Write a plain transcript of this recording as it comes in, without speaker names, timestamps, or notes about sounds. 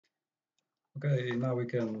Okay, now we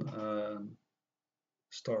can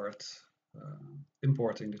start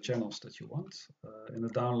importing the channels that you want. In the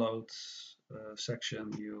downloads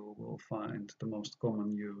section, you will find the most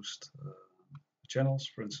common used channels,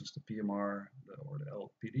 for instance, the PMR or the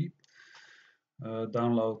LPD.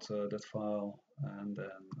 Download that file and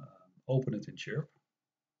then open it in Chirp.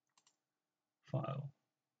 File,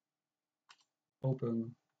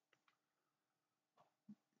 open,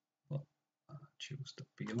 well, choose the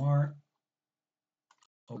PMR,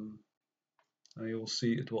 open, and you will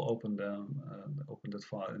see it will open that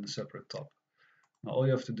file in a separate tab. Now all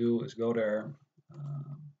you have to do is go there,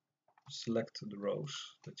 select the rows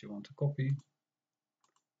that you want to copy,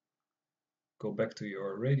 go back to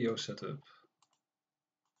your radio setup,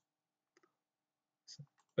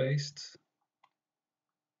 paste,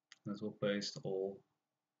 and it will paste all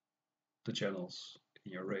the channels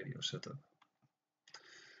in your radio setup.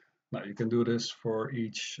 Now you can do this for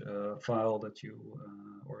each file that you,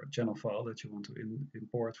 or channel file that you want to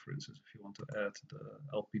import. For instance, if you want to add the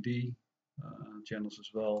LPD channels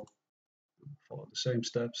as well, follow the same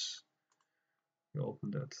steps. You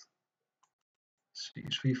open that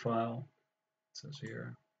CSV file, it says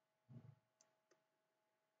here.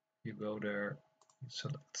 You go there, you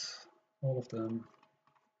select all of them.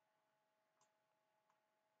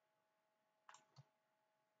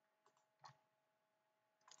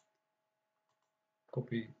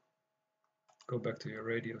 Copy, go back to your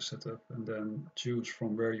radio setup and then choose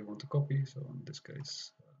from where you want to copy. So in this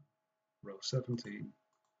case, row 17,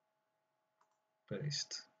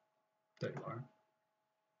 paste, there you are,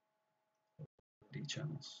 D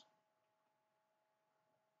channels.